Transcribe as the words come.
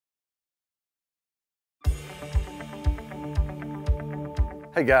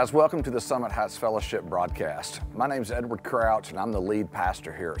Hey guys, welcome to the Summit Heights Fellowship broadcast. My name is Edward Crouch and I'm the lead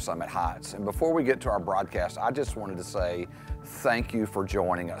pastor here at Summit Heights. And before we get to our broadcast, I just wanted to say thank you for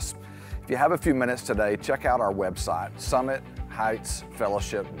joining us. If you have a few minutes today, check out our website,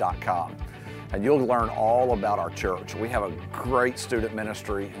 summitheightsfellowship.com, and you'll learn all about our church. We have a great student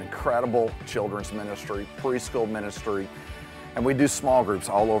ministry, an incredible children's ministry, preschool ministry, and we do small groups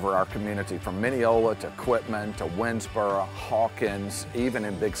all over our community, from Mineola to Quitman to Winsboro, Hawkins, even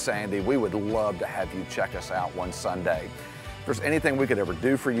in Big Sandy. We would love to have you check us out one Sunday. If there's anything we could ever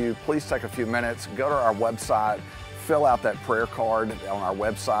do for you, please take a few minutes, go to our website, fill out that prayer card on our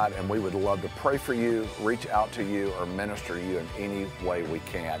website, and we would love to pray for you, reach out to you, or minister to you in any way we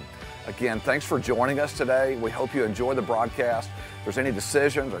can. Again, thanks for joining us today. We hope you enjoy the broadcast. If there's any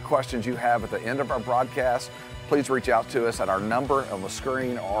decisions or questions you have at the end of our broadcast, please reach out to us at our number on the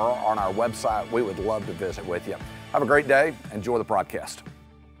screen or on our website. We would love to visit with you. Have a great day. Enjoy the broadcast.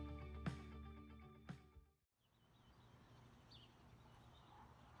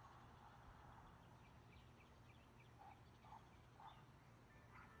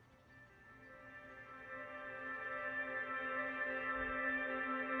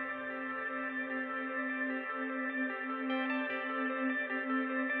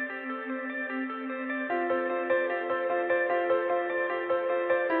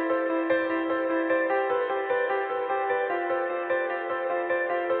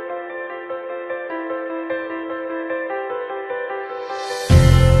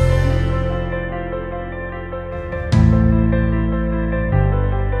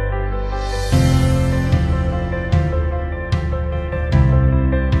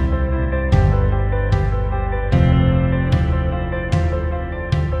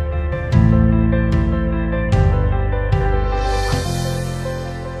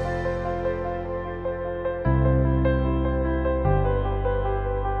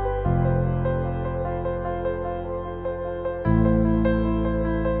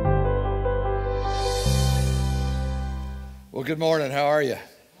 Well, good morning. How are you?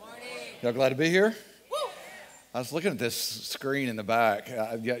 Morning. Y'all glad to be here? Woo. I was looking at this screen in the back.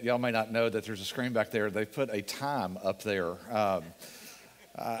 Y'all may not know that there's a screen back there. They put a time up there.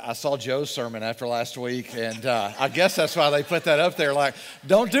 I saw Joe's sermon after last week, and I guess that's why they put that up there, like,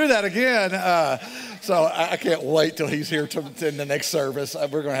 don't do that again. So I can't wait till he's here in the next service.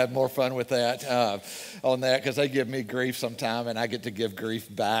 We're going to have more fun with that, on that, because they give me grief sometime, and I get to give grief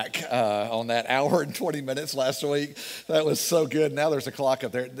back on that hour and 20 minutes last week. That was so good. Now there's a clock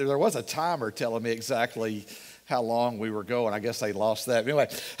up there. There was a timer telling me exactly how long we were going. I guess they lost that. Anyway,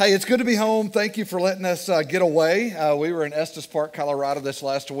 hey, it's good to be home. Thank you for letting us get away. We were in Estes Park, Colorado this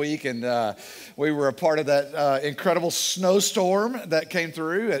last week, and we were a part of that incredible snowstorm that came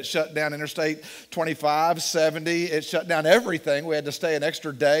through. It shut down Interstate 25, 70. It shut down everything. We had to stay an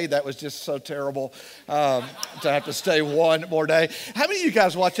extra day. That was just so terrible to have to stay one more day. How many of you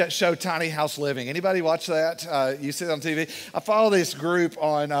guys watch that show, Tiny House Living? Anybody watch that? You see it on TV? I follow this group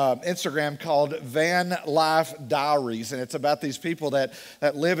on Instagram called Van Life Diaries, and it's about these people that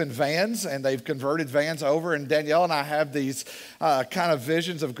live in vans, and they've converted vans over. And Danielle and I have these kind of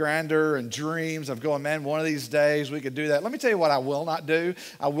visions of grandeur and dreams of going, man, one of these days we could do that. Let me tell you what I will not do.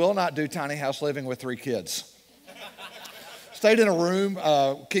 I will not do tiny house living with 3 kids. Stayed in a room,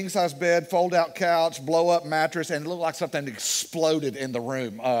 king-size bed, fold-out couch, blow-up mattress, and it looked like something exploded in the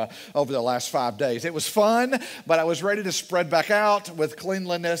room over the last 5 days. It was fun, but I was ready to spread back out with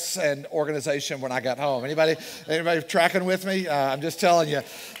cleanliness and organization when I got home. Anybody tracking with me? I'm just telling you.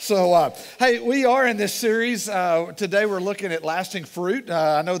 So, hey, we are in this series. Today we're looking at lasting fruit.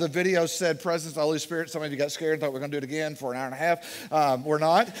 I know the video said presence of the Holy Spirit. Some of you got scared and thought we were going to do it again for an hour and a half. We're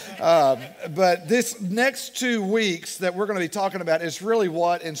not. But this next 2 weeks that we're going to be talking about is really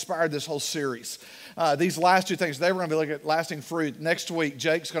what inspired this whole series. These last 2 things, they were going to be looking at lasting fruit. Next week,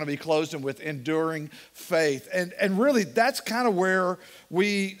 Jake's going to be closing with enduring faith. And really, that's kind of where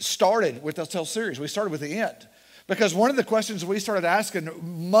we started with this whole series. We started with the end. Because one of the questions we started asking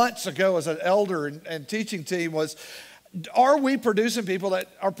months ago as an elder and teaching team was, are we producing people that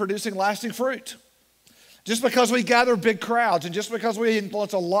are producing lasting fruit? Just because we gather big crowds and just because we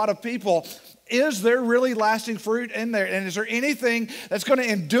influence a lot of people, is there really lasting fruit in there? And is there anything that's going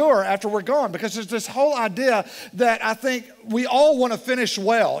to endure after we're gone? Because there's this whole idea that I think we all want to finish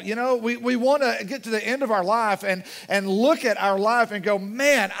well. You know, we want to get to the end of our life and look at our life and go,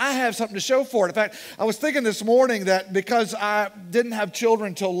 man, I have something to show for it. In fact, I was thinking this morning that because I didn't have children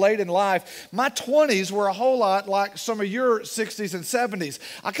until late in life, my 20s were a whole lot like some of your 60s and 70s.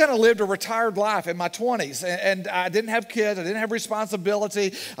 I kind of lived a retired life in my 20s, and I didn't have kids. I didn't have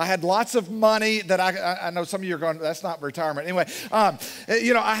responsibility. I had lots of money that I know some of you are going, that's not retirement. Anyway,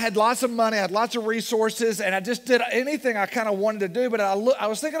 you know, I had lots of money. I had lots of resources, and I just did anything I kind of wanted to do. But I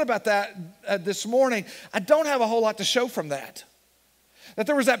was thinking about that this morning. I don't have a whole lot to show from that. That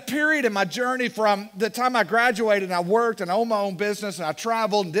there was that period in my journey from the time I graduated and I worked and I owned my own business and I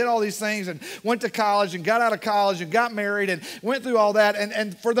traveled and did all these things and went to college and got out of college and got married and went through all that.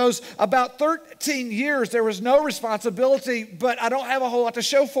 And for those about 13 years, there was no responsibility, but I don't have a whole lot to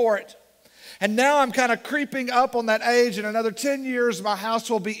show for it. And now I'm kind of creeping up on that age. In another 10 years, my house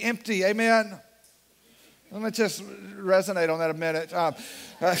will be empty. Amen? Let me just resonate on that a minute.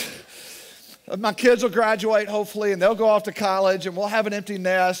 My kids will graduate, hopefully, and they'll go off to college, and we'll have an empty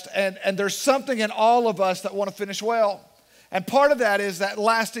nest. And there's something in all of us that want to finish well. And part of that is that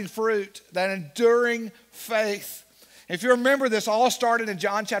lasting fruit, that enduring faith. If you remember, this all started in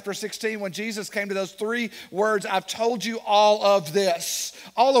John chapter 16 when Jesus came to those 3 words, I've told you all of this.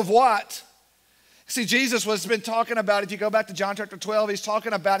 All of what? See, Jesus has been talking about, if you go back to John chapter 12, he's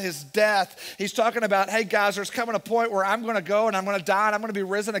talking about his death. He's talking about, hey guys, there's coming a point where I'm going to go and I'm going to die and I'm going to be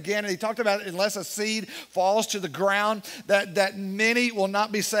risen again. And he talked about unless a seed falls to the ground, that many will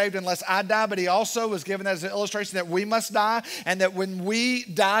not be saved unless I die. But he also was given that as an illustration that we must die, and that when we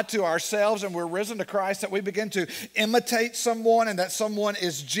die to ourselves and we're risen to Christ, that we begin to imitate someone, and that someone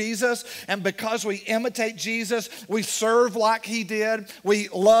is Jesus. And because we imitate Jesus, we serve like he did. We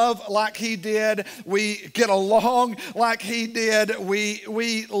love like he did. We get along like he did. We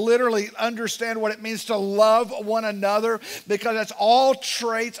literally understand what it means to love one another, because that's all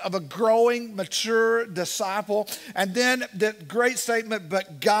traits of a growing, mature disciple. And then the great statement,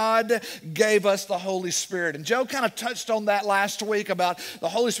 but God gave us the Holy Spirit. And Joe kind of touched on that last week about the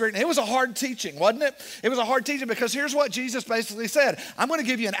Holy Spirit. And it was a hard teaching, wasn't it? It was a hard teaching because here's what Jesus basically said. I'm going to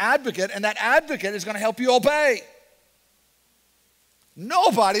give you an advocate, and that advocate is going to help you obey.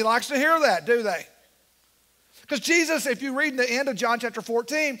 Nobody likes to hear that, do they? Because Jesus, if you read in the end of John chapter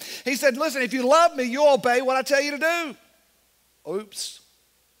 14, he said, listen, if you love me, you'll obey what I tell you to do. Oops.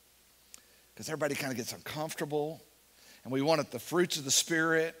 Because everybody kind of gets uncomfortable, and we want the fruits of the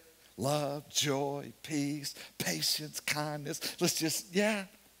Spirit, love, joy, peace, patience, kindness. Let's just, yeah.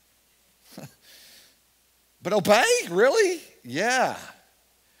 But obey, really? Yeah.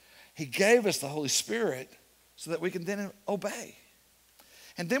 He gave us the Holy Spirit so that we can then obey.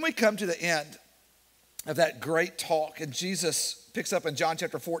 And then we come to the end of that great talk, and Jesus picks up in John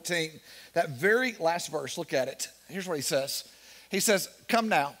chapter 14, that very last verse. Look at it. Here's what he says. He says, come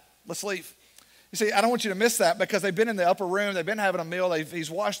now, let's leave. You see, I don't want you to miss that, because they've been in the upper room. They've been having a meal. He's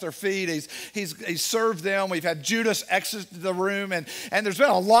washed their feet. He's served them. We've had Judas exit the room, and there's been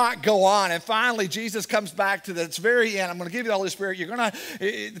a lot go on. And finally, Jesus comes back to this very end. I'm going to give you the Holy Spirit. You're going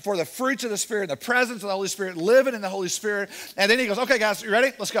to, for the fruits of the Spirit, the presence of the Holy Spirit, living in the Holy Spirit. And then he goes, okay, guys, you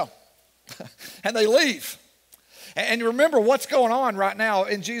ready? Let's go. And they leave. And you remember what's going on right now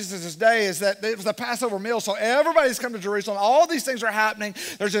in Jesus' day is that it was the Passover meal, so everybody's come to Jerusalem. All these things are happening.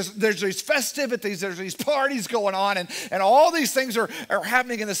 There's these festivities, there's these parties going on, and all these things are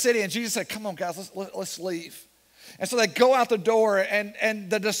happening in the city. And Jesus said, come on, guys, let's leave. And so they go out the door, and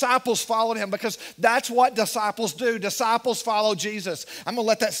the disciples followed him, because that's what disciples do. Disciples follow Jesus. I'm going to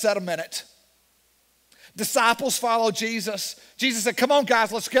let that set a minute. Disciples follow Jesus. Jesus said, come on,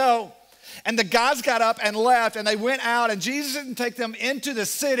 guys, let's go. And the guys got up and left, and they went out, and Jesus didn't take them into the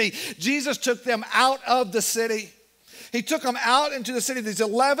city. Jesus took them out of the city. He took them out into the city. These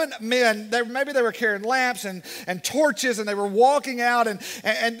 11 men, maybe they were carrying lamps and torches, and they were walking out, and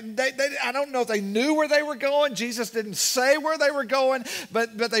they I don't know if they knew where they were going. Jesus didn't say where they were going,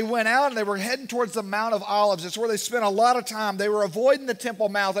 but they went out, and they were heading towards the Mount of Olives. It's where they spent a lot of time. They were avoiding the Temple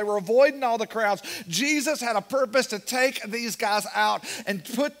Mount. They were avoiding all the crowds. Jesus had a purpose to take these guys out and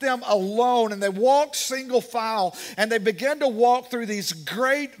put them alone, and they walked single file, and they began to walk through these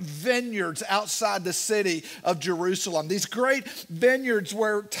great vineyards outside the city of Jerusalem. These great vineyards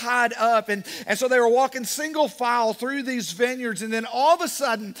were tied up, and so they were walking single file through these vineyards, and then all of a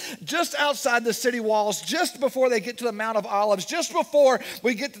sudden, just outside the city walls, just before they get to the Mount of Olives, just before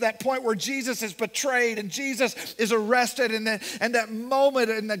we get to that point where Jesus is betrayed and Jesus is arrested, and that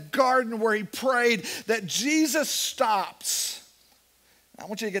moment in the garden where he prayed, that Jesus stops. I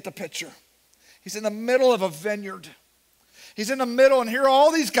want you to get the picture. He's in the middle of a vineyard. He's in the middle, and here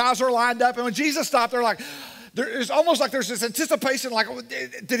all these guys are lined up, and when Jesus stopped, they're like, It's almost like there's this anticipation, like,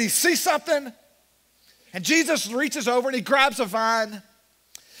 did he see something? And Jesus reaches over and he grabs a vine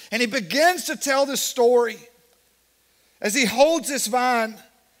and he begins to tell this story as he holds this vine.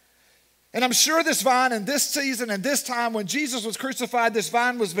 And I'm sure this vine in this season and this time when Jesus was crucified, this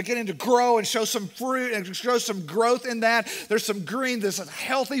vine was beginning to grow and show some fruit and show some growth in that. There's some green, this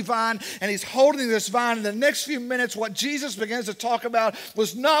healthy vine, and he's holding this vine. In the next few minutes, what Jesus begins to talk about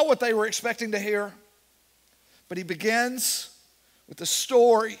was not what they were expecting to hear. But he begins with the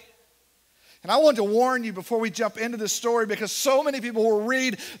story. And I want to warn you before we jump into this story, because so many people will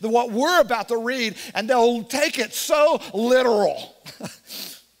read what we're about to read and they'll take it so literal.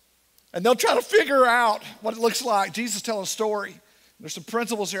 And they'll try to figure out what it looks like. Jesus telling a story. There's some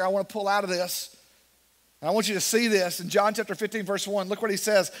principles here I want to pull out of this. And I want you to see this in John chapter 15, verse 1. Look what he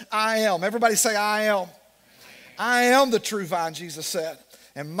says. I am. Everybody say, I am. I am the true vine, Jesus said.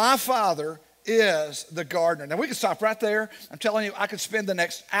 And my Father is the gardener. Now we can stop right there. I'm telling you, I could spend the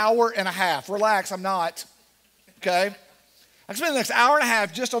next hour and a half. Relax, I'm not. Okay? I can spend the next hour and a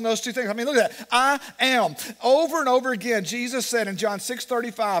half just on those two things. I mean, look at that. I am. Over and over again, Jesus said in John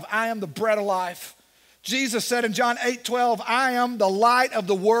 6:35, I am the bread of life. Jesus said in John 8:12, I am the light of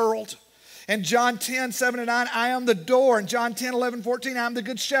the world. In John 10:7-9, I am the door. In John 10:11-14, I am the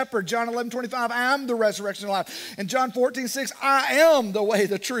good shepherd. John 11:25, I am the resurrection and life. In John 14:6, I am the way,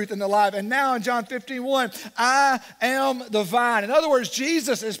 the truth, and the life. And now in John 15:1, I am the vine. In other words,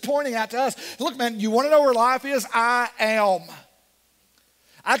 Jesus is pointing out to us, look, man, you want to know where life is? I am.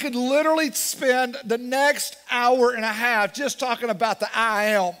 I could literally spend the next hour and a half just talking about the I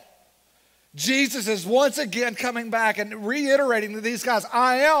am. Jesus is once again coming back and reiterating to these guys,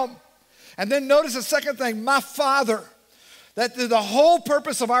 I am. And then notice the second thing, my Father. That the whole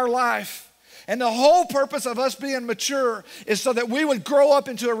purpose of our life and the whole purpose of us being mature is so that we would grow up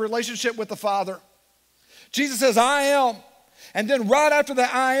into a relationship with the Father. Jesus says, I am. And then right after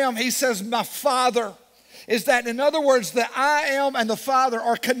the I am, he says, my Father. Is that, in other words, the I am and the Father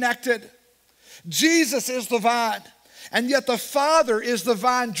are connected. Jesus is the vine, and yet the Father is the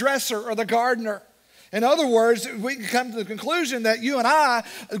vine dresser or the gardener. In other words, we can come to the conclusion that you and I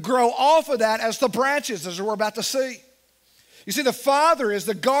grow off of that as the branches, as we're about to see. You see, the Father is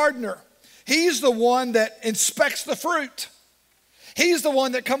the gardener. He's the one that inspects the fruit. He's the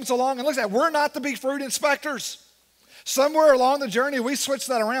one that comes along and looks at it. We're not to be fruit inspectors. Somewhere along the journey, we switched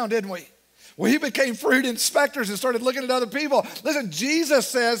that around, didn't we? We became fruit inspectors and started looking at other people. Listen, Jesus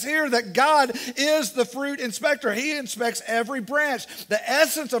says here that God is the fruit inspector. He inspects every branch. The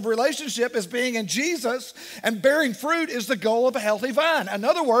essence of relationship is being in Jesus, and bearing fruit is the goal of a healthy vine. In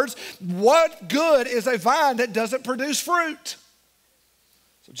other words, what good is a vine that doesn't produce fruit?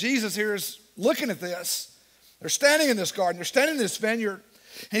 So Jesus here is looking at this. They're standing in this garden. They're standing in this vineyard.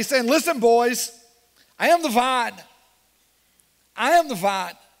 And he's saying, listen, boys, I am the vine. I am the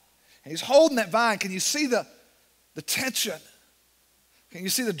vine. And he's holding that vine. Can you see the tension? Can you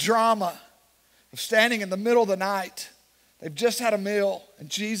see the drama of standing in the middle of the night? They've just had a meal, and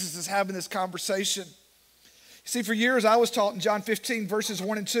Jesus is having this conversation. You see, for years I was taught in John 15, verses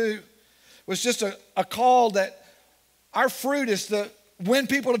 1 and 2, was just a call that our fruit is to win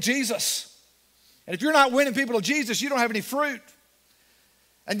people to Jesus. And if you're not winning people to Jesus, you don't have any fruit.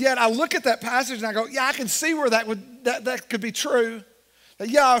 And yet I look at that passage and I go, yeah, I can see where that could be true. That,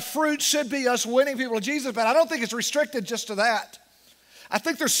 yeah, our fruit should be us winning people to Jesus, but I don't think it's restricted just to that. I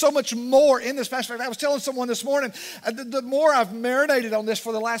think there's so much more in this passage. I was telling someone this morning, the more I've marinated on this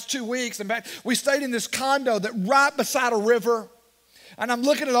for the last 2 weeks. In fact, we stayed in this condo that right beside a river, and I'm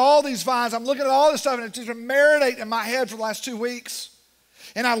looking at all these vines, I'm looking at all this stuff, and it's just been marinating in my head for the last 2 weeks.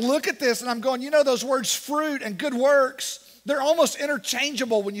 And I look at this, and I'm going, you know, those words fruit and good works, they're almost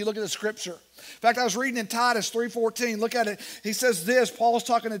interchangeable when you look at the scripture. In fact, I was reading in Titus 3:14. Look at it. He says this. Paul's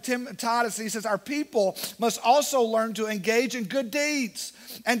talking to Titus. He says, our people must also learn to engage in good deeds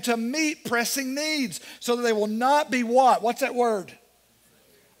and to meet pressing needs so that they will not be what? What's that word?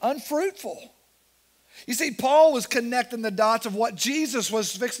 Unfruitful. You see, Paul was connecting the dots of what Jesus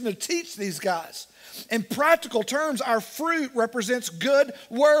was fixing to teach these guys. In practical terms, our fruit represents good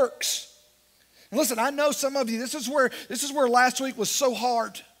works. And listen, I know some of you, this is where last week was so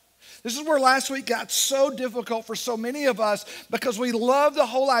hard. This is where last week got so difficult for so many of us because we love the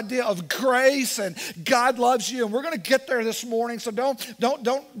whole idea of grace and God loves you. And we're going to get there this morning, so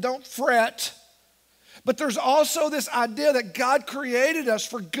don't fret. But there's also this idea that God created us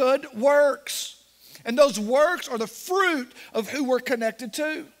for good works. And those works are the fruit of who we're connected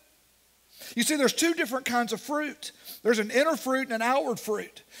to. You see, there's two different kinds of fruit. There's an inner fruit and an outward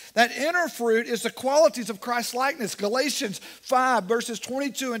fruit. That inner fruit is the qualities of Christ's likeness. Galatians 5, verses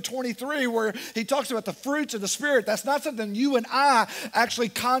 22 and 23, where he talks about the fruits of the Spirit. That's not something you and I actually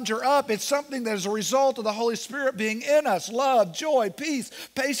conjure up. It's something that is a result of the Holy Spirit being in us. Love, joy, peace,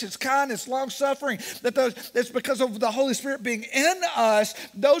 patience, kindness, long-suffering. It's because of the Holy Spirit being in us.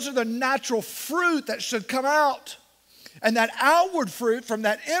 Those are the natural fruit that should come out. And that outward fruit from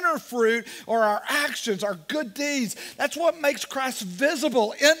that inner fruit or our actions, our good deeds, that's what makes Christ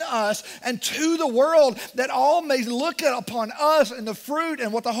visible in us and to the world, that all may look upon us and the fruit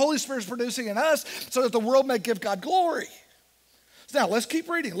and what the Holy Spirit is producing in us, so that the world may give God glory. So now let's keep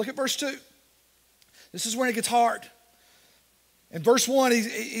reading. Look at verse 2. This is when it gets hard. In verse 1,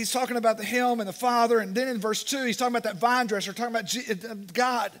 he's talking about the him and the Father. And then in verse 2, he's talking about that vine dresser, talking about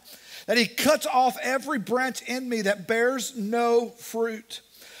God. That he cuts off every branch in me that bears no fruit,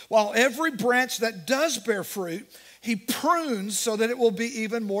 while every branch that does bear fruit, he prunes so that it will be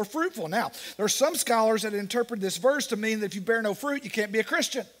even more fruitful. Now, there are some scholars that interpret this verse to mean that if you bear no fruit, you can't be a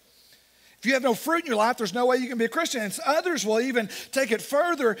Christian. If you have no fruit in your life, there's no way you can be a Christian. And others will even take it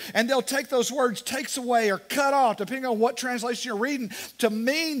further, and they'll take those words, takes away or cut off, depending on what translation you're reading, to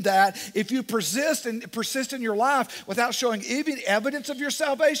mean that if you persist in your life without showing even evidence of your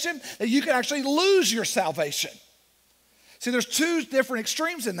salvation, that you can actually lose your salvation. See, there's two different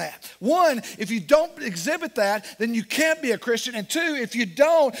extremes in that. One, if you don't exhibit that, then you can't be a Christian. And two, if you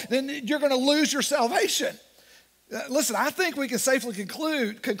don't, then you're going to lose your salvation. Listen, I think we can safely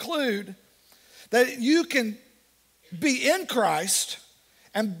conclude that you can be in Christ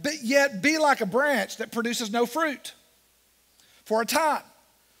and yet be like a branch that produces no fruit for a time.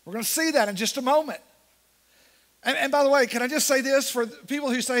 We're going to see that in just a moment. And by the way, can I just say this for people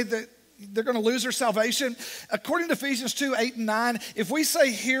who say that they're going to lose their salvation? According to Ephesians 2, 8 and 9, if we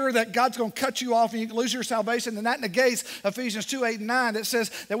say here that God's going to cut you off and you can lose your salvation, then that negates Ephesians 2, 8 and 9 that says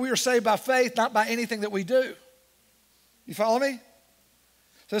that we are saved by faith, not by anything that we do. You follow me?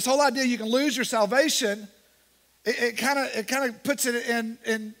 So this whole idea you can lose your salvation, it kind of puts it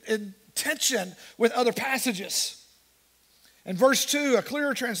in tension with other passages. In verse 2, a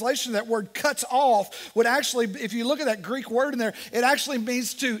clearer translation of that word cuts off would actually, if you look at that Greek word in there, it actually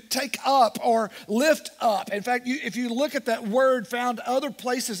means to take up or lift up. In fact, if you look at that word found other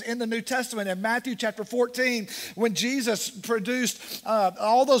places in the New Testament, in Matthew chapter 14, when Jesus produced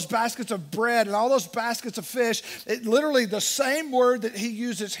all those baskets of bread and all those baskets of fish, it literally the same word that he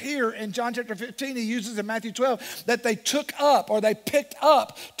uses here in John chapter 15, he uses in Matthew 12, that they took up or they picked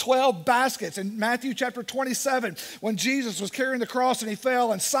up 12 baskets. In Matthew chapter 27, when Jesus was carrying the cross and he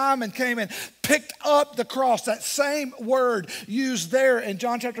fell and Simon came and picked up the cross. That same word used there in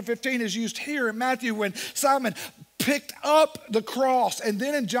John chapter 15 is used here in Matthew when Simon picked up the cross. And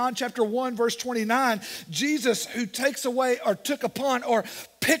then in John chapter 1 verse 29, Jesus who takes away or took upon or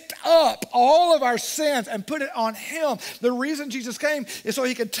picked up all of our sins and put it on him. The reason Jesus came is so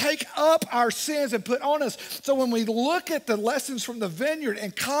he could take up our sins and put on us. So when we look at the lessons from the vineyard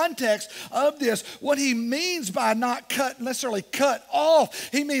in context of this, what he means by not necessarily cut off,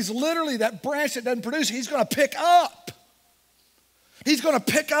 he means literally that branch that doesn't produce, he's going to pick up. He's going to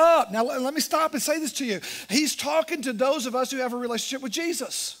pick up. Now let me stop and say this to you. He's talking to those of us who have a relationship with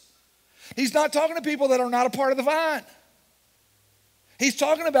Jesus. He's not talking to people that are not a part of the vine. He's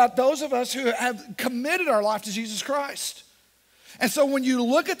talking about those of us who have committed our life to Jesus Christ. And so when you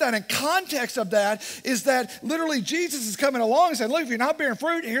look at that in context of that, is that literally Jesus is coming along and saying, look, if you're not bearing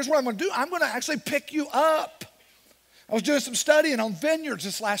fruit, here's what I'm going to do. I'm going to actually pick you up. I was doing some studying on vineyards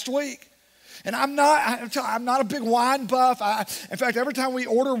this last week. And I'm not a big wine buff. In fact, every time we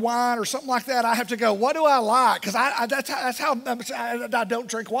order wine or something like that, I have to go, what do I like? Because that's how I don't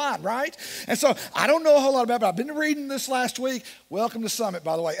drink wine, right? And so I don't know a whole lot about it, but I've been reading this last week. Welcome to Summit,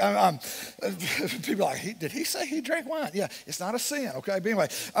 by the way. People are like, did he say he drank wine? Yeah, it's not a sin, okay? But anyway,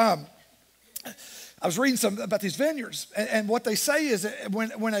 I was reading something about these vineyards, and what they say is that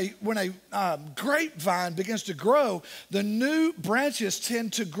when a grapevine begins to grow, the new branches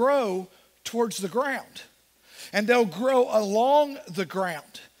tend to grow towards the ground, and they'll grow along the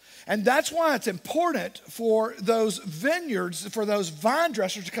ground. And that's why it's important for those vineyards, for those vine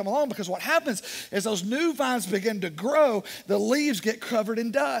dressers to come along, because what happens is those new vines begin to grow, the leaves get covered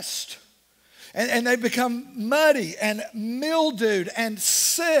in dust. And they become muddy and mildewed and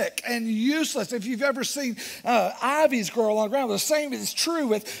sick and useless. If you've ever seen ivies grow along the ground, the same is true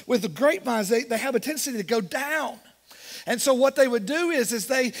with the grapevines. They have a tendency to go down. And so what they would do is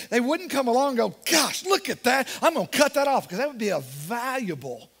they wouldn't come along and go, gosh, look at that. I'm going to cut that off, because that would be a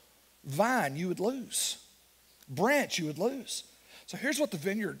valuable vine you would lose, branch you would lose. So here's what the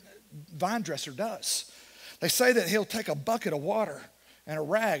vineyard vine dresser does. They say that he'll take a bucket of water and a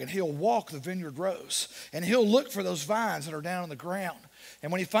rag, and he'll walk the vineyard rows, and he'll look for those vines that are down on the ground.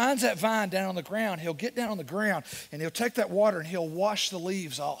 And when he finds that vine down on the ground, he'll get down on the ground, and he'll take that water, and he'll wash the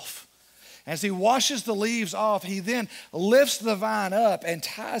leaves off. As he washes the leaves off, he then lifts the vine up and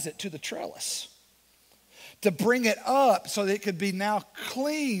ties it to the trellis to bring it up so that it could be now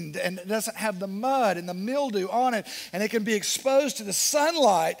cleaned and it doesn't have the mud and the mildew on it, and it can be exposed to the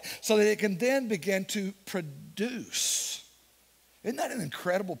sunlight so that it can then begin to produce. Isn't that an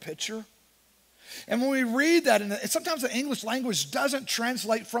incredible picture? And when we read that, and sometimes the English language doesn't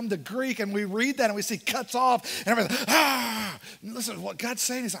translate from the Greek, and we read that and we see cuts off, and everybody's And listen, what God's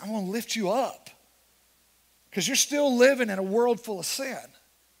saying is, I want to lift you up because you're still living in a world full of sin.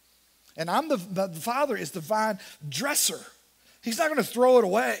 And the Father is the vine dresser. He's not going to throw it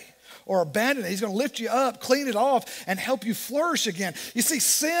away or abandon it. He's going to lift you up, clean it off, and help you flourish again. You see,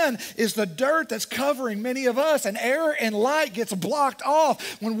 sin is the dirt that's covering many of us, and air and light gets blocked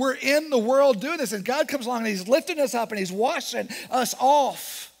off when we're in the world doing this. And God comes along and he's lifting us up and he's washing us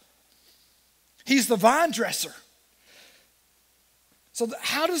off. He's the vine dresser. So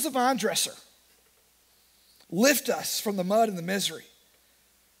how does the vine dresser lift us from the mud and the misery?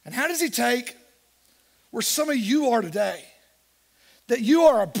 And how does he take where some of you are today? That you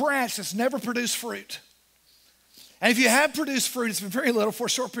are a branch that's never produced fruit. And if you have produced fruit, it's been very little for a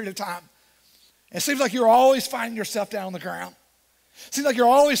short period of time. And it seems like you're always finding yourself down on the ground. It seems like you're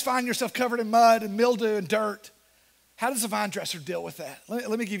always finding yourself covered in mud and mildew and dirt. How does the vine dresser deal with that?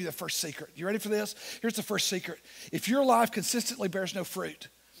 Let me give you the first secret. You ready for this? Here's the first secret. If your life consistently bears no fruit,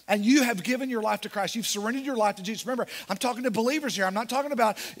 and you have given your life to Christ, you've surrendered your life to Jesus. Remember, I'm talking to believers here. I'm not talking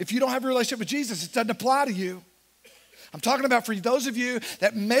about if you don't have a relationship with Jesus, it doesn't apply to you. I'm talking about for those of you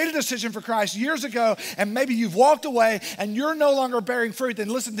that made a decision for Christ years ago, and maybe you've walked away and you're no longer bearing fruit, then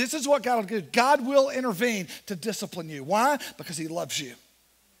listen, this is what God will do. God will intervene to discipline you. Why? Because he loves you.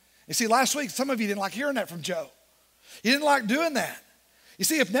 You see, last week, some of you didn't like hearing that from Joe. You didn't like doing that. You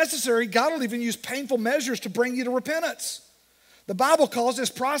see, if necessary, God will even use painful measures to bring you to repentance. The Bible calls this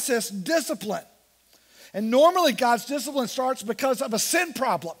process discipline. And normally God's discipline starts because of a sin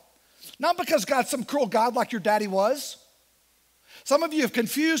problem. Not because God's some cruel God like your daddy was. Some of you have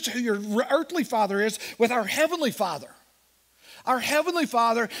confused who your earthly father is with our heavenly Father. Our heavenly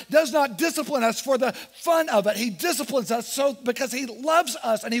Father does not discipline us for the fun of it. He disciplines us because he loves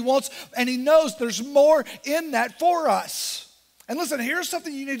us and he knows there's more in that for us. And listen, here's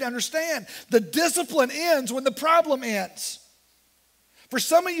something you need to understand. The discipline ends when the problem ends. For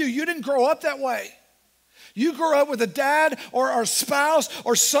some of you, you didn't grow up that way. You grew up with a dad or a spouse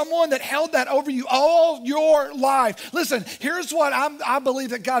or someone that held that over you all your life. Listen, here's what I believe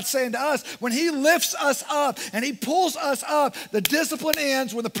that God's saying to us. When he lifts us up and he pulls us up, the discipline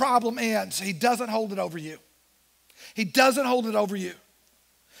ends when the problem ends. He doesn't hold it over you. He doesn't hold it over you.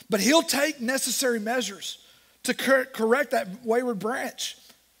 But he'll take necessary measures to correct that wayward branch.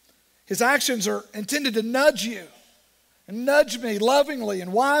 His actions are intended to nudge you and nudge me lovingly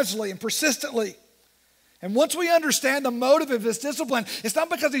and wisely and persistently. And once we understand the motive of his discipline, it's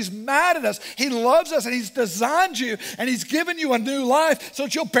not because he's mad at us. He loves us and he's designed you and he's given you a new life so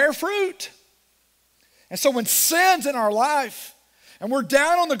that you'll bear fruit. And so when sin's in our life and we're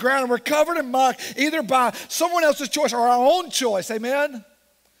down on the ground and we're covered in muck, either by someone else's choice or our own choice, amen,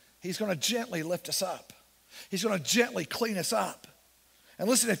 he's going to gently lift us up. He's going to gently clean us up. And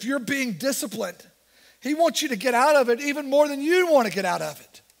listen, if you're being disciplined, he wants you to get out of it even more than you want to get out of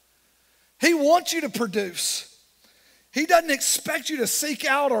it. He wants you to produce. He doesn't expect you to seek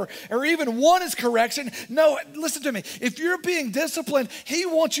out or even want his correction. No, listen to me. If you're being disciplined, he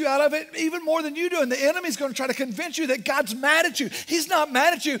wants you out of it even more than you do. And the enemy's going to try to convince you that God's mad at you. He's not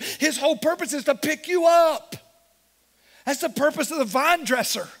mad at you. His whole purpose is to pick you up. That's the purpose of the vine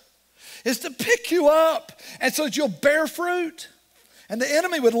dresser, is to pick you up and so that you'll bear fruit. And the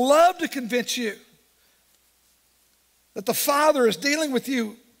enemy would love to convince you that the Father is dealing with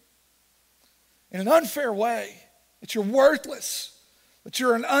you in an unfair way, that you're worthless, that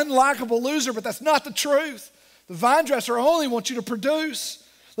you're an unlikable loser, but that's not the truth. The vine dresser only wants you to produce.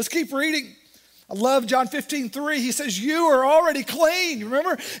 Let's keep reading. I love John 15:3. He says, you are already clean. You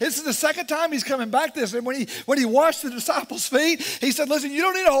remember? This is the second time he's coming back to this. And when he washed the disciples' feet, he said, listen, you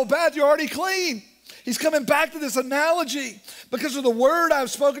don't need a whole bath. You're already clean. He's coming back to this analogy. Because of the word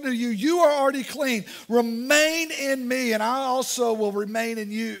I've spoken to you, you are already clean. Remain in me, and I also will remain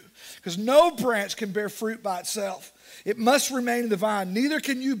in you. Because no branch can bear fruit by itself. It must remain in the vine. Neither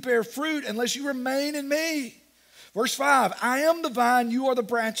can you bear fruit unless you remain in me. Verse 5, I am the vine, you are the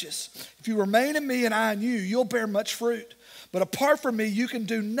branches. If you remain in me and I in you, you'll bear much fruit. But apart from me, you can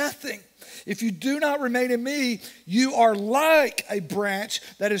do nothing. If you do not remain in me, you are like a branch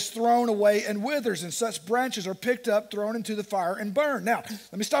that is thrown away and withers, and such branches are picked up, thrown into the fire, and burned. Now,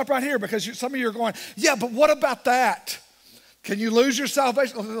 let me stop right here because some of you are going, yeah, but what about that? Can you lose your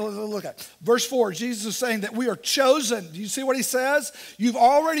salvation? Look at verse 4. Jesus is saying that we are chosen. Do you see what he says? You've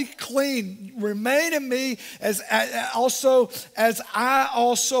already clean. Remain in me as I also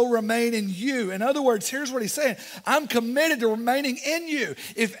remain in you. In other words, here's what he's saying. I'm committed to remaining in you.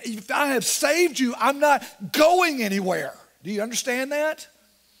 If I have saved you, I'm not going anywhere. Do you understand that?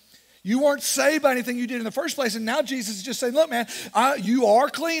 You weren't saved by anything you did in the first place. And now Jesus is just saying, look, man, you are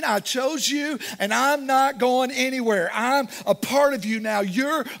clean. I chose you, and I'm not going anywhere. I'm a part of you now.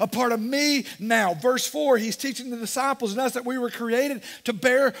 You're a part of me now. Verse 4, he's teaching the disciples and us that we were created to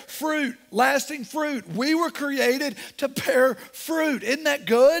bear fruit, lasting fruit. We were created to bear fruit. Isn't that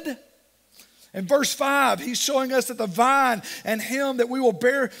good? In verse 5, he's showing us that the vine and him that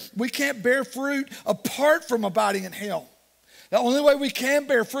we can't bear fruit apart from abiding in him. The only way we can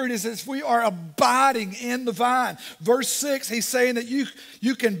bear fruit is if we are abiding in the vine. Verse 6, he's saying that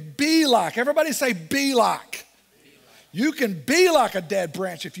you can be like, everybody say be like. You can be like a dead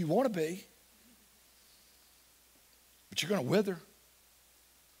branch if you want to be. But you're going to wither.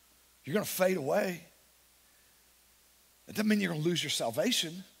 You're going to fade away. That doesn't mean you're going to lose your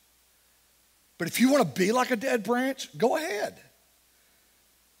salvation. But if you want to be like a dead branch, go ahead.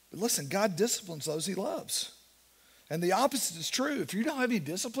 But listen, God disciplines those he loves. And the opposite is true. If you don't have any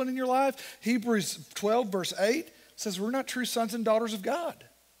discipline in your life, Hebrews 12 verse 8 says we're not true sons and daughters of God.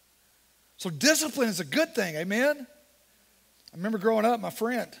 So discipline is a good thing, amen? I remember growing up, my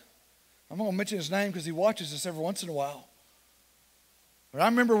friend, I'm going to mention his name because he watches this every once in a while. But I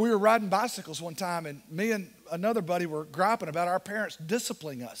remember we were riding bicycles one time, and me and another buddy were griping about our parents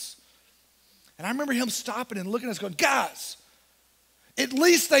disciplining us. And I remember him stopping and looking at us going, guys, at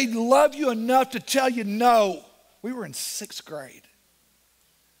least they love you enough to tell you no. We were in 6th grade.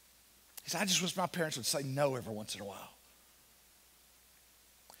 He said, I just wish my parents would say no every once in a while.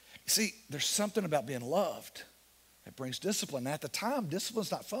 You see, there's something about being loved that brings discipline. Now, at the time,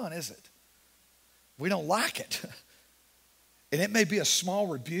 discipline's not fun, is it? We don't like it. And it may be a small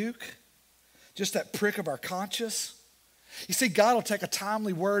rebuke, just that prick of our conscience. You see, God will take a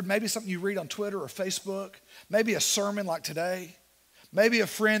timely word, maybe something you read on Twitter or Facebook, maybe a sermon like today, maybe a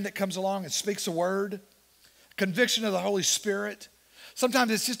friend that comes along and speaks a word, conviction of the Holy Spirit.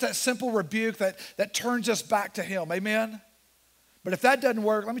 Sometimes it's just that simple rebuke that turns us back to him, amen? But if that doesn't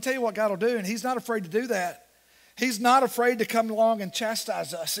work, let me tell you what God will do, and he's not afraid to do that. He's not afraid to come along and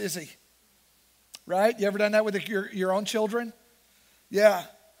chastise us, is he? Right? You ever done that with your own children? Yeah.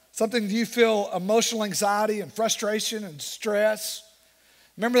 Something you feel emotional anxiety and frustration and stress.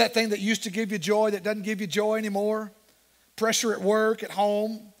 Remember that thing that used to give you joy that doesn't give you joy anymore? Pressure at work, at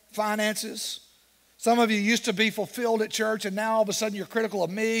home, finances. Some of you used to be fulfilled at church, and now all of a sudden you're critical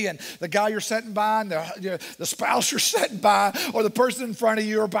of me and the guy you're sitting by and the spouse you're sitting by or the person in front of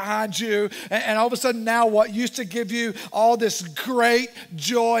you or behind you. And all of a sudden now what used to give you all this great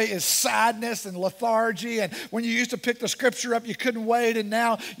joy is sadness and lethargy. And when you used to pick the scripture up, you couldn't wait, and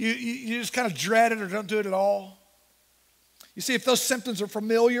now you just kind of dread it or don't do it at all. You see, if those symptoms are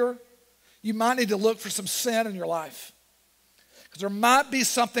familiar, you might need to look for some sin in your life. Because there might be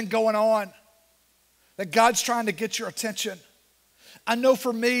something going on that God's trying to get your attention. I know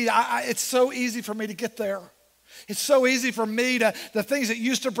for me, it's so easy for me to get there. It's so easy for me the things that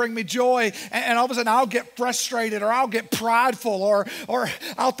used to bring me joy, and all of a sudden I'll get frustrated or I'll get prideful or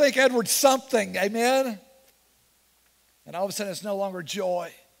I'll think Edward's something, amen? And all of a sudden it's no longer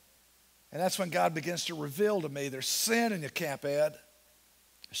joy. And that's when God begins to reveal to me there's sin in the camp, Ed.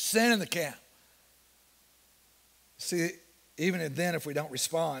 There's sin in the camp. See, even then if we don't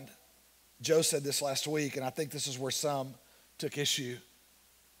respond, Joe said this last week, and I think this is where some took issue,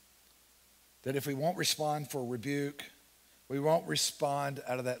 that if we won't respond for rebuke, we won't respond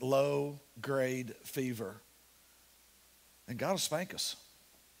out of that low-grade fever, then God will spank us.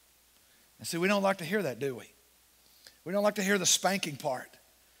 And see, we don't like to hear that, do we? We don't like to hear the spanking part.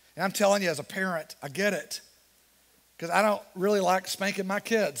 And I'm telling you, as a parent, I get it. Because I don't really like spanking my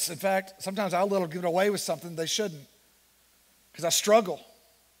kids. In fact, sometimes I'll let them get away with something they shouldn't. Because I struggle.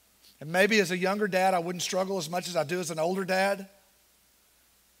 And maybe as a younger dad, I wouldn't struggle as much as I do as an older dad.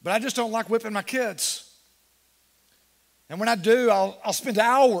 But I just don't like whipping my kids. And when I do, I'll spend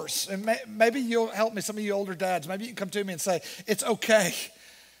hours. And maybe you'll help me, some of you older dads. Maybe you can come to me and say, it's okay.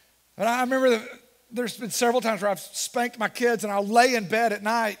 But I remember there's been several times where I've spanked my kids and I'll lay in bed at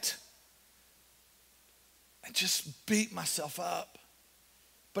night and just beat myself up.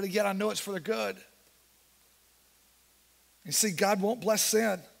 But yet I know it's for the good. You see, God won't bless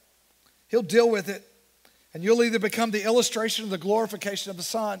sin. He'll deal with it. And you'll either become the illustration of the glorification of the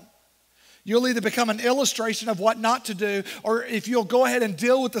Son. You'll either become an illustration of what not to do, or if you'll go ahead and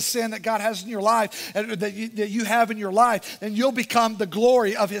deal with the sin that God has in your life, that you have in your life, then you'll become the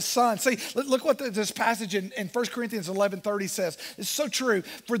glory of His Son. See, look what this passage in 1 Corinthians 11:30 says. It's so true.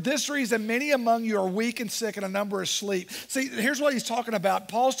 For this reason, many among you are weak and sick, and a number are asleep. See, here's what he's talking about.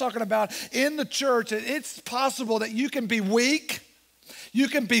 Paul's talking about in the church, it's possible that you can be weak. You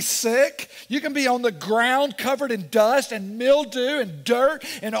can be sick. You can be on the ground covered in dust and mildew and dirt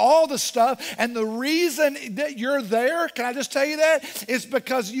and all the stuff. And the reason that you're there, can I just tell you that? Is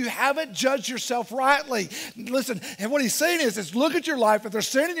because you haven't judged yourself rightly. Listen, and what he's saying is look at your life. If there's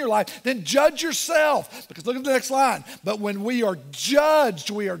sin in your life, then judge yourself. Because look at the next line. But when we are judged,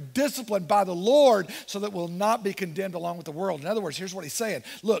 we are disciplined by the Lord so that we'll not be condemned along with the world. In other words, here's what he's saying.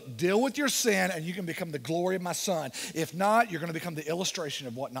 Look, deal with your sin and you can become the glory of my Son. If not, you're going to become the illustration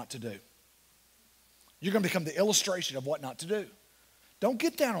of what not to do. You're going to become the illustration of what not to do. Don't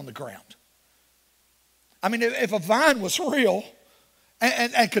get down on the ground. I mean, if a vine was real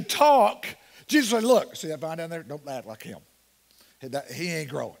and could talk, Jesus would say, look, see that vine down there? Don't act like him. He ain't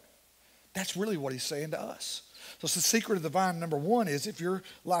growing. That's really what he's saying to us. So it's the secret of the vine. Number one is if your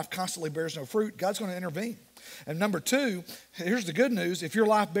life constantly bears no fruit, God's going to intervene. And number two, here's the good news. If your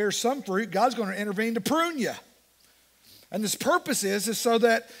life bears some fruit, God's going to intervene to prune you. And this purpose is so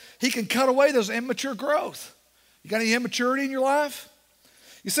that He can cut away those immature growth. You got any immaturity in your life?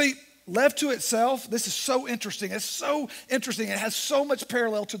 You see, left to itself, this is so interesting. It's so interesting. It has so much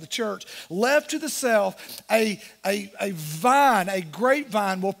parallel to the church. Left to the self, a vine, a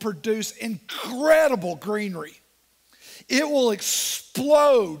grapevine will produce incredible greenery. It will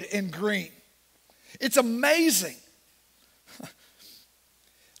explode in green. It's amazing.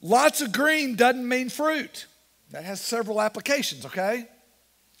 Lots of green doesn't mean fruit. That has several applications, okay?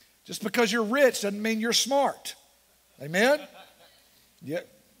 Just because you're rich doesn't mean you're smart. Amen? Yeah.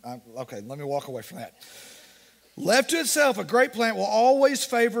 Okay, let me walk away from that. Left to itself, a grape plant will always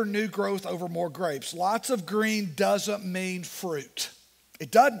favor new growth over more grapes. Lots of green doesn't mean fruit.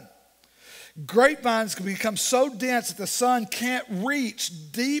 It doesn't. Grapevines can become so dense that the sun can't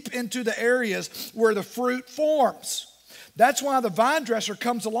reach deep into the areas where the fruit forms. That's why the vine dresser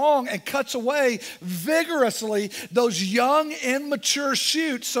comes along and cuts away vigorously those young, immature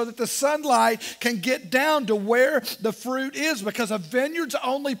shoots so that the sunlight can get down to where the fruit is, because a vineyard's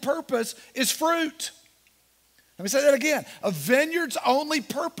only purpose is fruit. Let me say that again. A vineyard's only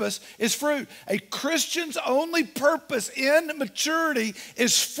purpose is fruit. A Christian's only purpose in maturity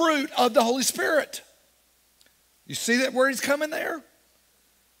is fruit of the Holy Spirit. You see that where he's coming there?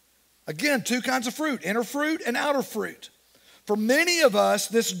 Again, two kinds of fruit, inner fruit and outer fruit. For many of us,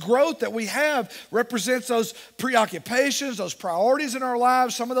 this growth that we have represents those preoccupations, those priorities in our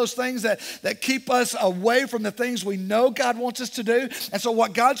lives, some of those things that keep us away from the things we know God wants us to do. And so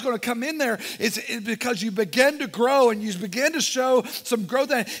what God's going to come in there is because you begin to grow and you begin to show some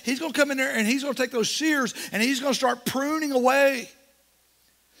growth, and He's going to come in there and He's going to take those shears and He's going to start pruning away.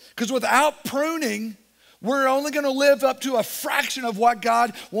 Because without pruning, we're only going to live up to a fraction of what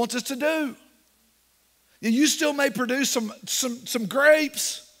God wants us to do. You still may produce some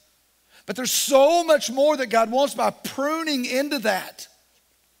grapes, but there's so much more that God wants by pruning into that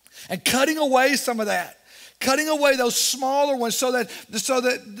and cutting away some of that, cutting away those smaller ones so that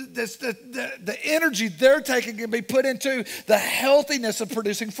the energy they're taking can be put into the healthiness of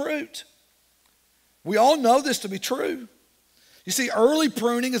producing fruit. We all know this to be true. You see, early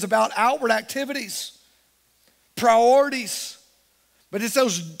pruning is about outward activities, priorities. But it's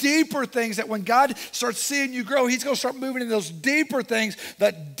those deeper things that when God starts seeing you grow, He's going to start moving into those deeper things,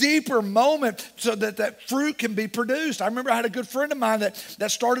 that deeper moment so that that fruit can be produced. I remember I had a good friend of mine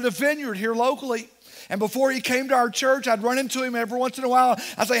that started a vineyard here locally. And before he came to our church, I'd run into him every once in a while.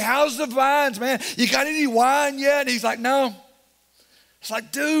 I'd say, how's the vines, man? You got any wine yet? And he's like, no. It's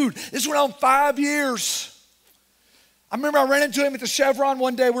like, dude, this went on 5 years. I remember I ran into him at the Chevron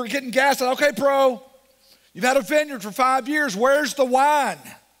one day. We were getting gas. I said, okay, bro. You've had a vineyard for 5 years. Where's the wine?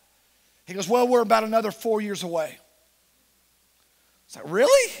 He goes, well, we're about another 4 years away. It's like,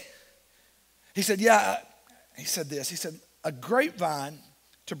 really? He said, yeah. He said this. He said, a grapevine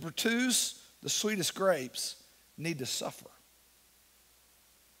to produce the sweetest grapes need to suffer.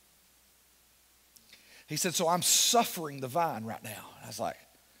 He said, so I'm suffering the vine right now. I was like,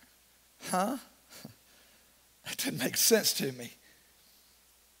 huh? That didn't make sense to me.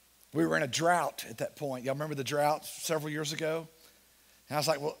 We were in a drought at that point. Y'all remember the drought several years ago? And I was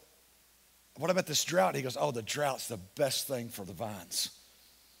like, well, what about this drought? He goes, oh, the drought's the best thing for the vines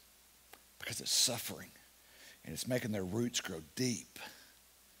because it's suffering. and it's making their roots grow deep.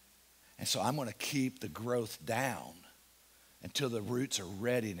 And so I'm going to keep the growth down until the roots are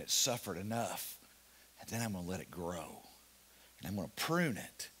ready and it's suffered enough. And then I'm going to let it grow. And I'm going to prune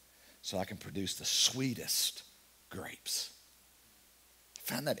it so I can produce the sweetest grapes. I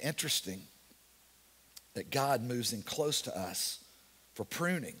find that interesting that God moves in close to us for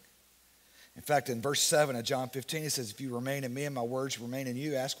pruning. In fact, in verse 7 of John 15, he says, if you remain in me and my words remain in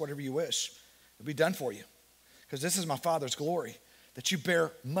you, ask whatever you wish. It'll be done for you. Because this is my Father's glory, that you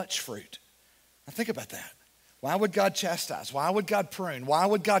bear much fruit. Now think about that. Why would God chastise? Why would God prune? Why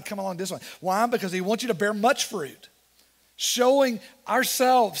would God come along this way? Why? Because he wants you to bear much fruit. Showing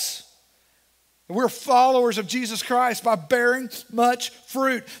ourselves that we're followers of Jesus Christ by bearing much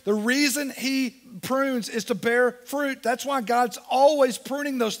fruit. The reason he prunes is to bear fruit. That's why God's always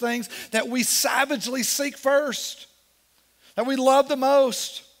pruning those things that we savagely seek first, that we love the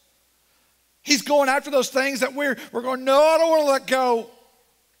most. He's going after those things that we're going, no, I don't want to let go.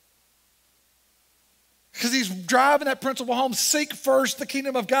 Because he's driving that principle home. Seek first the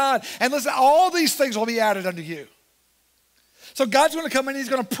kingdom of God. And listen, all these things will be added unto you. So God's going to come in and he's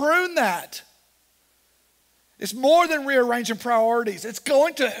going to prune that. It's more than rearranging priorities. It's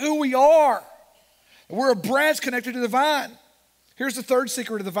going to who we are. We're a branch connected to the vine. Here's the third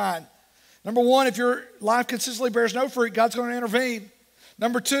secret of the vine. Number one, if your life consistently bears no fruit, God's going to intervene.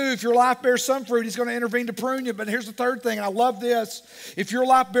 Number two, if your life bears some fruit, he's going to intervene to prune you. But here's the third thing, and I love this. If your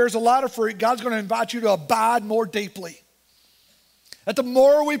life bears a lot of fruit, God's going to invite you to abide more deeply. That the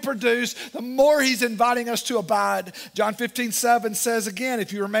more we produce, the more he's inviting us to abide. John 15:7 says again,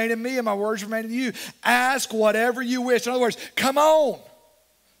 if you remain in me and my words remain in you, ask whatever you wish. In other words, come on.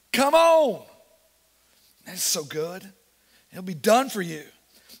 Come on. That's so good. It'll be done for you.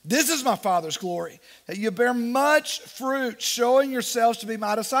 This is my Father's glory, that you bear much fruit, showing yourselves to be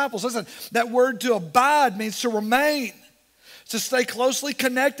my disciples. Listen, that word to abide means to remain, to stay closely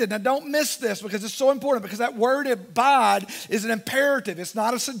connected. Now don't miss this because it's so important, because that word abide is an imperative. It's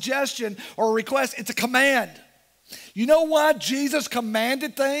not a suggestion or a request, it's a command. You know why Jesus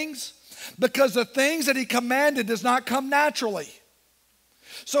commanded things? Because the things that he commanded does not come naturally.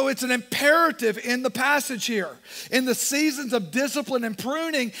 So it's an imperative in the passage here. In the seasons of discipline and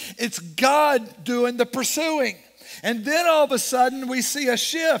pruning, it's God doing the pursuing. And then all of a sudden we see a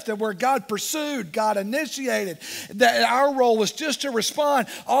shift that where God pursued, God initiated, that our role was just to respond.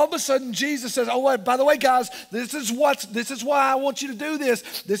 All of a sudden Jesus says, oh, by the way, guys, this is why I want you to do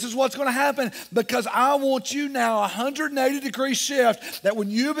this. This is what's going to happen, because I want you now, 180-degree shift, that when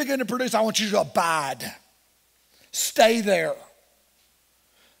you begin to produce, I want you to abide. Stay there.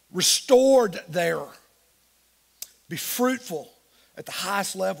 Restored there. Be fruitful at the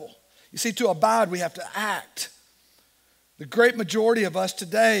highest level. You see, to abide, we have to act. The great majority of us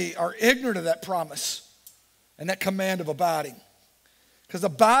today are ignorant of that promise and that command of abiding. Because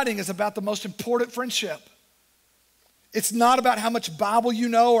abiding is about the most important friendship. It's not about how much Bible you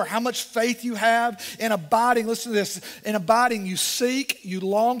know or how much faith you have. In abiding, listen to this. In abiding, you seek, you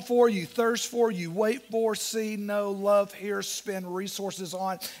long for, you thirst for, you wait for, see, know, love, hear, spend resources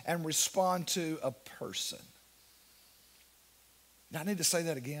on, and respond to a person. Now, I need to say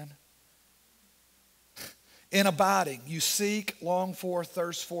that again. In abiding, you seek, long for,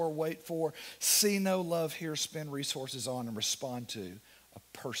 thirst for, wait for, see, know, love, hear, spend resources on, and respond to a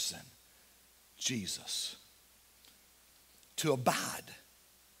person, Jesus. To abide.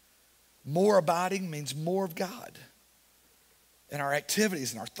 More abiding means more of God in our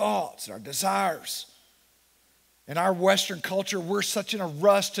activities and our thoughts and our desires. In our Western culture, we're such in a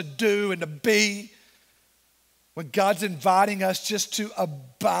rush to do and to be, when God's inviting us just to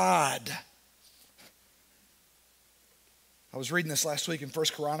abide. I was reading this last week in 1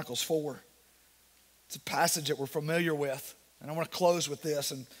 Chronicles 4. It's a passage that we're familiar with. And I want to close with this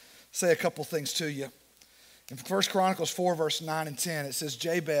and say a couple things to you. In 1 Chronicles 4, verse 9 and 10, it says,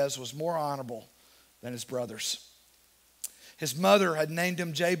 Jabez was more honorable than his brothers. His mother had named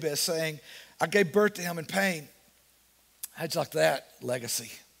him Jabez, saying, I gave birth to him in pain. How'd you like that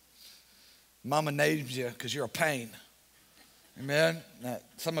legacy? Mama names you because you're a pain. Amen? Now,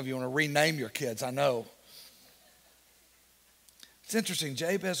 some of you want to rename your kids, I know. It's interesting,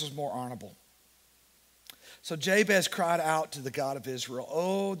 Jabez was more honorable. So Jabez cried out to the God of Israel,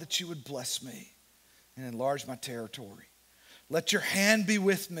 oh, that you would bless me and enlarge my territory. Let your hand be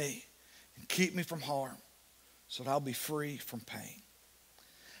with me and keep me from harm so that I'll be free from pain.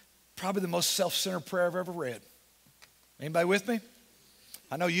 Probably the most self-centered prayer I've ever read. Anybody with me?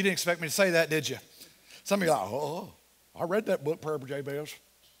 I know you didn't expect me to say that, did you? Some of you are like, oh, I read that book, Prayer for Jabez.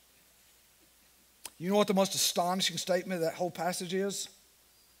 You know what the most astonishing statement of that whole passage is?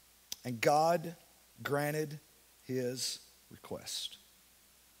 And God granted his request.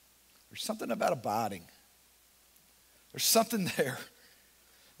 There's something about abiding. There's something there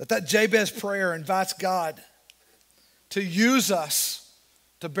that Jabez prayer invites God to use us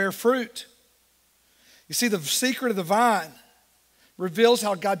to bear fruit. You see, the secret of the vine reveals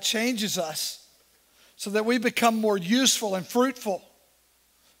how God changes us so that we become more useful and fruitful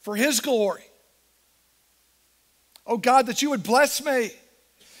for his glory. Oh God, that you would bless me,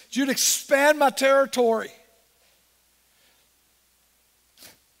 that you'd expand my territory,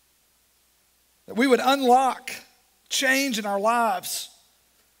 that we would unlock change in our lives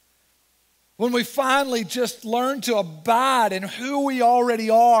when we finally just learn to abide in who we already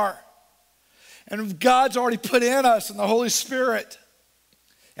are and God's already put in us in the Holy Spirit,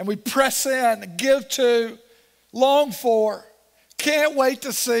 and we press in, give to, long for, can't wait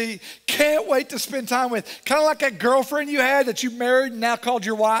to see, can't wait to spend time with. Kind of like that girlfriend you had that you married and now called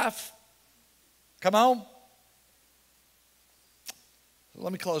your wife. Come on.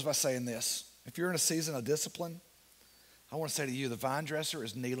 Let me close by saying this. If you're in a season of discipline, I want to say to you, the vine dresser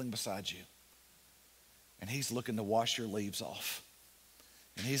is kneeling beside you. And he's looking to wash your leaves off.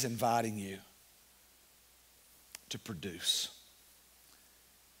 And he's inviting you to produce.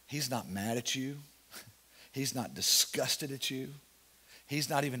 He's not mad at you. He's not disgusted at you. He's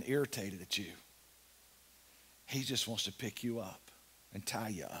not even irritated at you. He just wants to pick you up and tie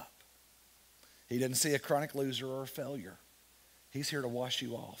you up. He doesn't see a chronic loser or a failure. He's here to wash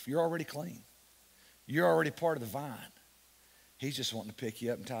you off. You're already clean. You're already part of the vine. He's just wanting to pick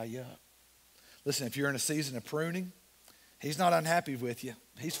you up and tie you up. Listen, if you're in a season of pruning, he's not unhappy with you.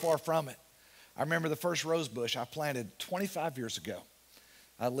 He's far from it. I remember the first rose bush I planted 25 years ago.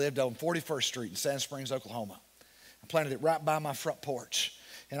 I lived on 41st Street in Sand Springs, Oklahoma. I planted it right by my front porch.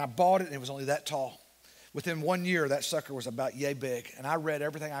 And I bought it, and it was only that tall. Within 1 year, that sucker was about yay big. And I read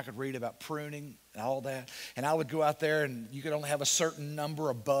everything I could read about pruning and all that. And I would go out there, and you could only have a certain number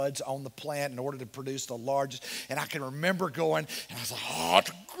of buds on the plant in order to produce the largest. And I can remember going, and I was like, oh,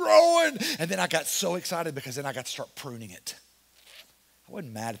 it's growing. And then I got so excited because then I got to start pruning it. I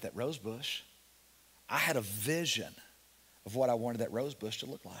wasn't mad at that rose bush. I had a vision of what I wanted that rose bush to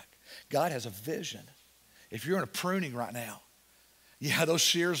look like. God has a vision. If you're in a pruning right now, yeah, those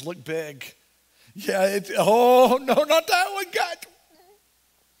shears look big. Yeah, oh, no, not that one, God.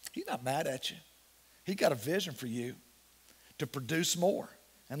 He's not mad at you. He got a vision for you to produce more.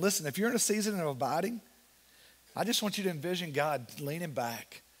 And listen, if you're in a season of abiding, I just want you to envision God leaning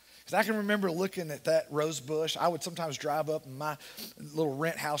back. Because I can remember looking at that rose bush. I would sometimes drive up in my little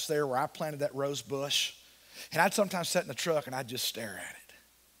rent house there where I planted that rose bush. And I'd sometimes sit in the truck and I'd just stare at it.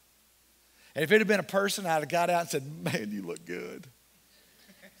 And if it had been a person, I'd have got out and said, man, you look good.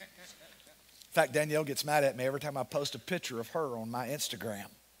 In fact, Danielle gets mad at me every time I post a picture of her on my Instagram.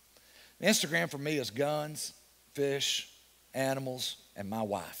 Instagram for me is guns, fish, animals, and my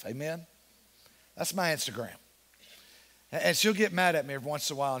wife. Amen? That's my Instagram. And she'll get mad at me every once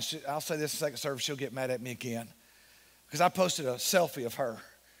in a while. And I'll say this in second service, she'll get mad at me again. Because I posted a selfie of her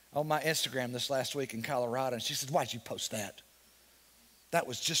on my Instagram this last week in Colorado. And she said, why'd you post that? That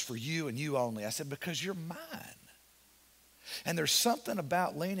was just for you and you only. I said, because you're mine. And there's something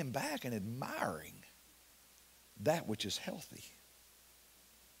about leaning back and admiring that which is healthy.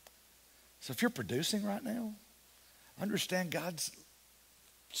 So if you're producing right now, understand God's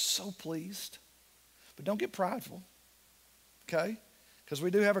so pleased. But don't get prideful, okay? Because we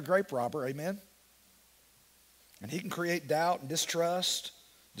do have a grape robber, amen? And he can create doubt and distrust,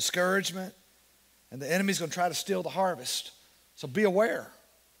 discouragement, and the enemy's going to try to steal the harvest. So be aware.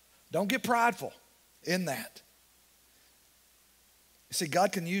 Don't get prideful in that. You see,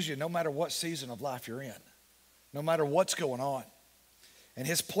 God can use you no matter what season of life you're in, no matter what's going on. And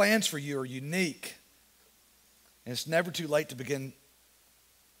his plans for you are unique. And it's never too late to begin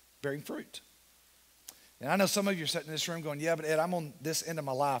bearing fruit. And I know some of you are sitting in this room going, yeah, but Ed, I'm on this end of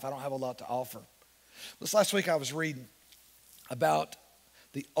my life. I don't have a lot to offer. This last week I was reading about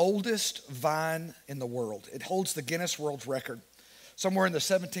the oldest vine in the world. It holds the Guinness World Record. Somewhere in the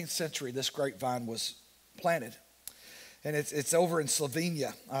 17th century, this grapevine was planted. And it's over in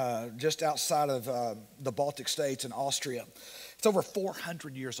Slovenia, just outside of the Baltic states in Austria. It's over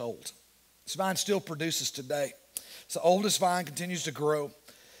 400 years old. This vine still produces today. It's the oldest vine, continues to grow.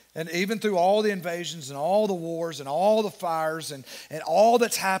 And even through all the invasions and all the wars and all the fires and all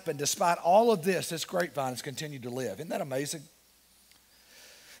that's happened, despite all of this grapevine has continued to live. Isn't that amazing?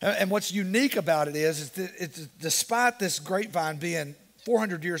 And what's unique about it is that despite this grapevine being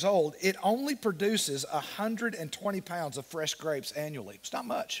 400 years old, it only produces 120 pounds of fresh grapes annually. It's not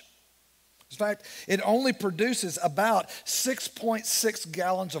much. In fact, it only produces about 6.6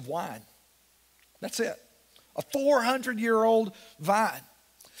 gallons of wine. That's it. A 400-year-old vine.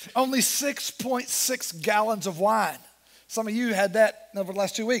 Only 6.6 gallons of wine. Some of you had that over the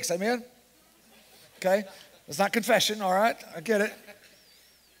last 2 weeks, amen? Okay, it's not confession, all right? I get it.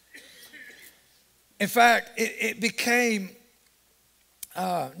 In fact, it became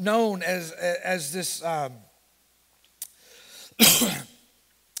known as this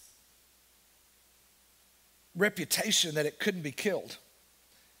reputation that it couldn't be killed.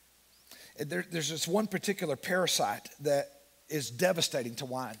 There's this one particular parasite that is devastating to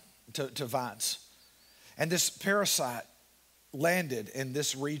wine, to vines. And this parasite landed in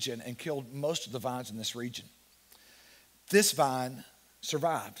this region and killed most of the vines in this region. This vine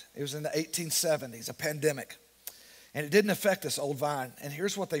survived. It was in the 1870s, a pandemic. And it didn't affect this old vine. And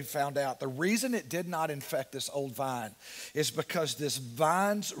here's what they found out. The reason it did not infect this old vine is because this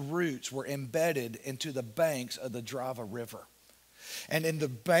vine's roots were embedded into the banks of the Drava River. And in the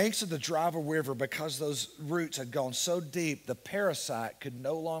banks of the Drava River, because those roots had gone so deep, the parasite could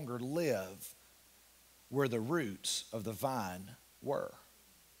no longer live where the roots of the vine were.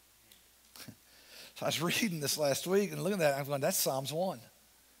 So I was reading this last week and looking at that, I'm going, that's Psalms 1.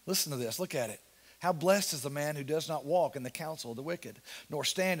 Listen to this, look at it. How blessed is the man who does not walk in the counsel of the wicked, nor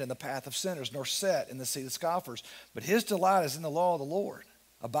stand in the path of sinners, nor sit in the seat of scoffers. But his delight is in the law of the Lord,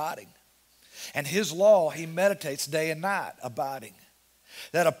 abiding. And his law he meditates day and night, abiding.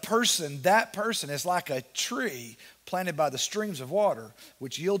 That person is like a tree planted by the streams of water,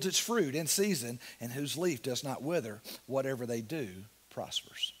 which yields its fruit in season, and whose leaf does not wither. Whatever they do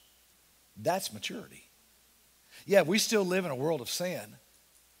prospers. That's maturity. Yeah, we still live in a world of sin,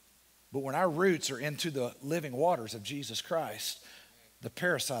 but when our roots are into the living waters of Jesus Christ, the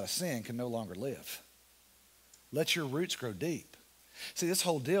parasite of sin can no longer live. Let your roots grow deep. See, this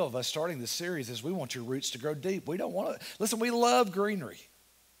whole deal of us starting this series is we want your roots to grow deep. We don't want to, listen, we love greenery.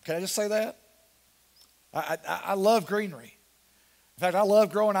 Can I just say that? I love greenery. In fact, I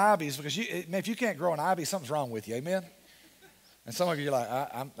love growing ivies because if you can't grow an ivy, something's wrong with you, amen? And some of you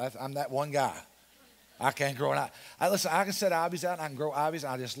are like, I'm that one guy. I can't grow an ivy. Listen, I can set ivies out and I can grow ivies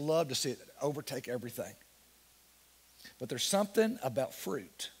and I just love to see it overtake everything. But there's something about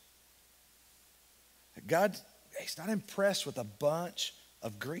fruit. God, he's not impressed with a bunch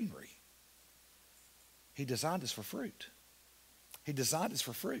of greenery. He designed us for fruit. He designed us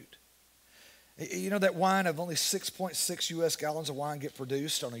for fruit. You know that wine of only 6.6 U.S. gallons of wine get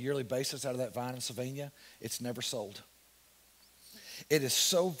produced on a yearly basis out of that vine in Sylvania? It's never sold. It is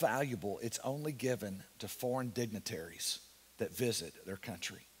so valuable, it's only given to foreign dignitaries that visit their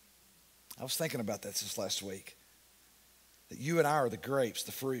country. I was thinking about that this last week. That you and I are the grapes,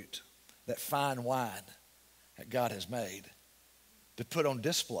 the fruit, that fine wine that God has made to put on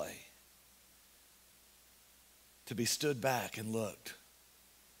display, to be stood back and looked.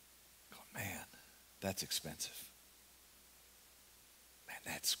 Oh, man, that's expensive. Man,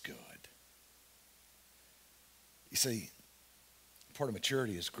 that's good. You see, part of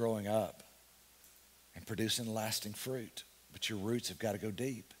maturity is growing up and producing lasting fruit. But your roots have got to go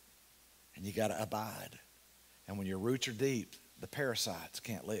deep, and you got to abide. And when your roots are deep, the parasites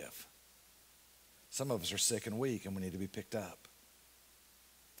can't live. Some of us are sick and weak, and we need to be picked up.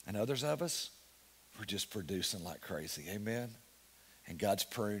 And others of us, we're just producing like crazy. Amen? And God's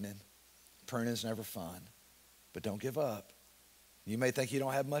pruning. Pruning is never fun, but don't give up. You may think you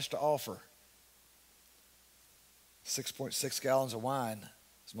don't have much to offer. 6.6 gallons of wine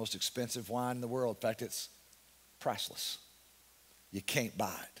is the most expensive wine in the world. In fact, it's priceless. You can't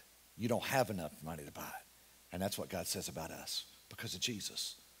buy it. You don't have enough money to buy it. And that's what God says about us because of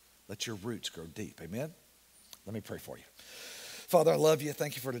Jesus. Let your roots grow deep. Amen? Let me pray for you. Father, I love you.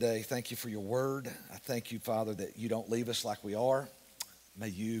 Thank you for today. Thank you for your word. I thank you, Father, that you don't leave us like we are. May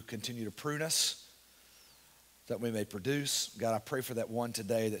you continue to prune us that we may produce. God, I pray for that one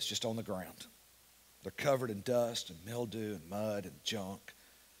today that's just on the ground. They're covered in dust and mildew and mud and junk.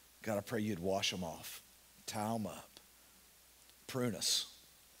 God, I pray you'd wash them off, tie them up, prune us,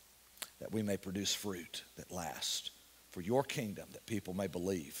 that we may produce fruit that lasts for your kingdom, that people may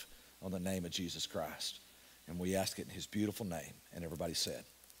believe on the name of Jesus Christ. And we ask it in his beautiful name. And everybody said,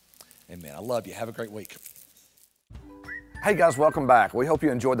 amen. I love you. Have a great week. Hey guys, welcome back. We hope you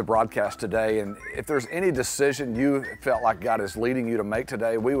enjoyed the broadcast today. And if there's any decision you felt like God is leading you to make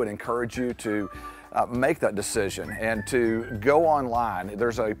today, we would encourage you to make that decision and to go online.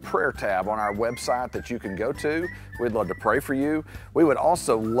 There's a prayer tab on our website that you can go to. We'd love to pray for you. We would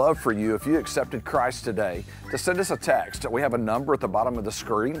also love for you, if you accepted Christ today, to send us a text. We have a number at the bottom of the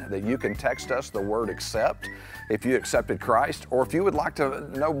screen that you can text us the word accept if you accepted Christ, or if you would like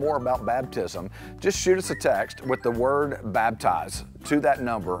to know more about baptism, just shoot us a text with the word baptize. to that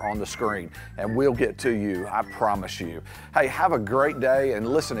number on the screen, and we'll get to you, I promise you. Hey, have a great day, and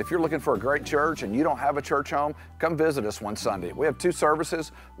listen, if you're looking for a great church and you don't have a church home, come visit us one Sunday. We have 2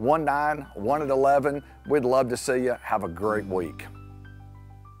 services, one 9, one at 11. We'd love to see you. Have a great week.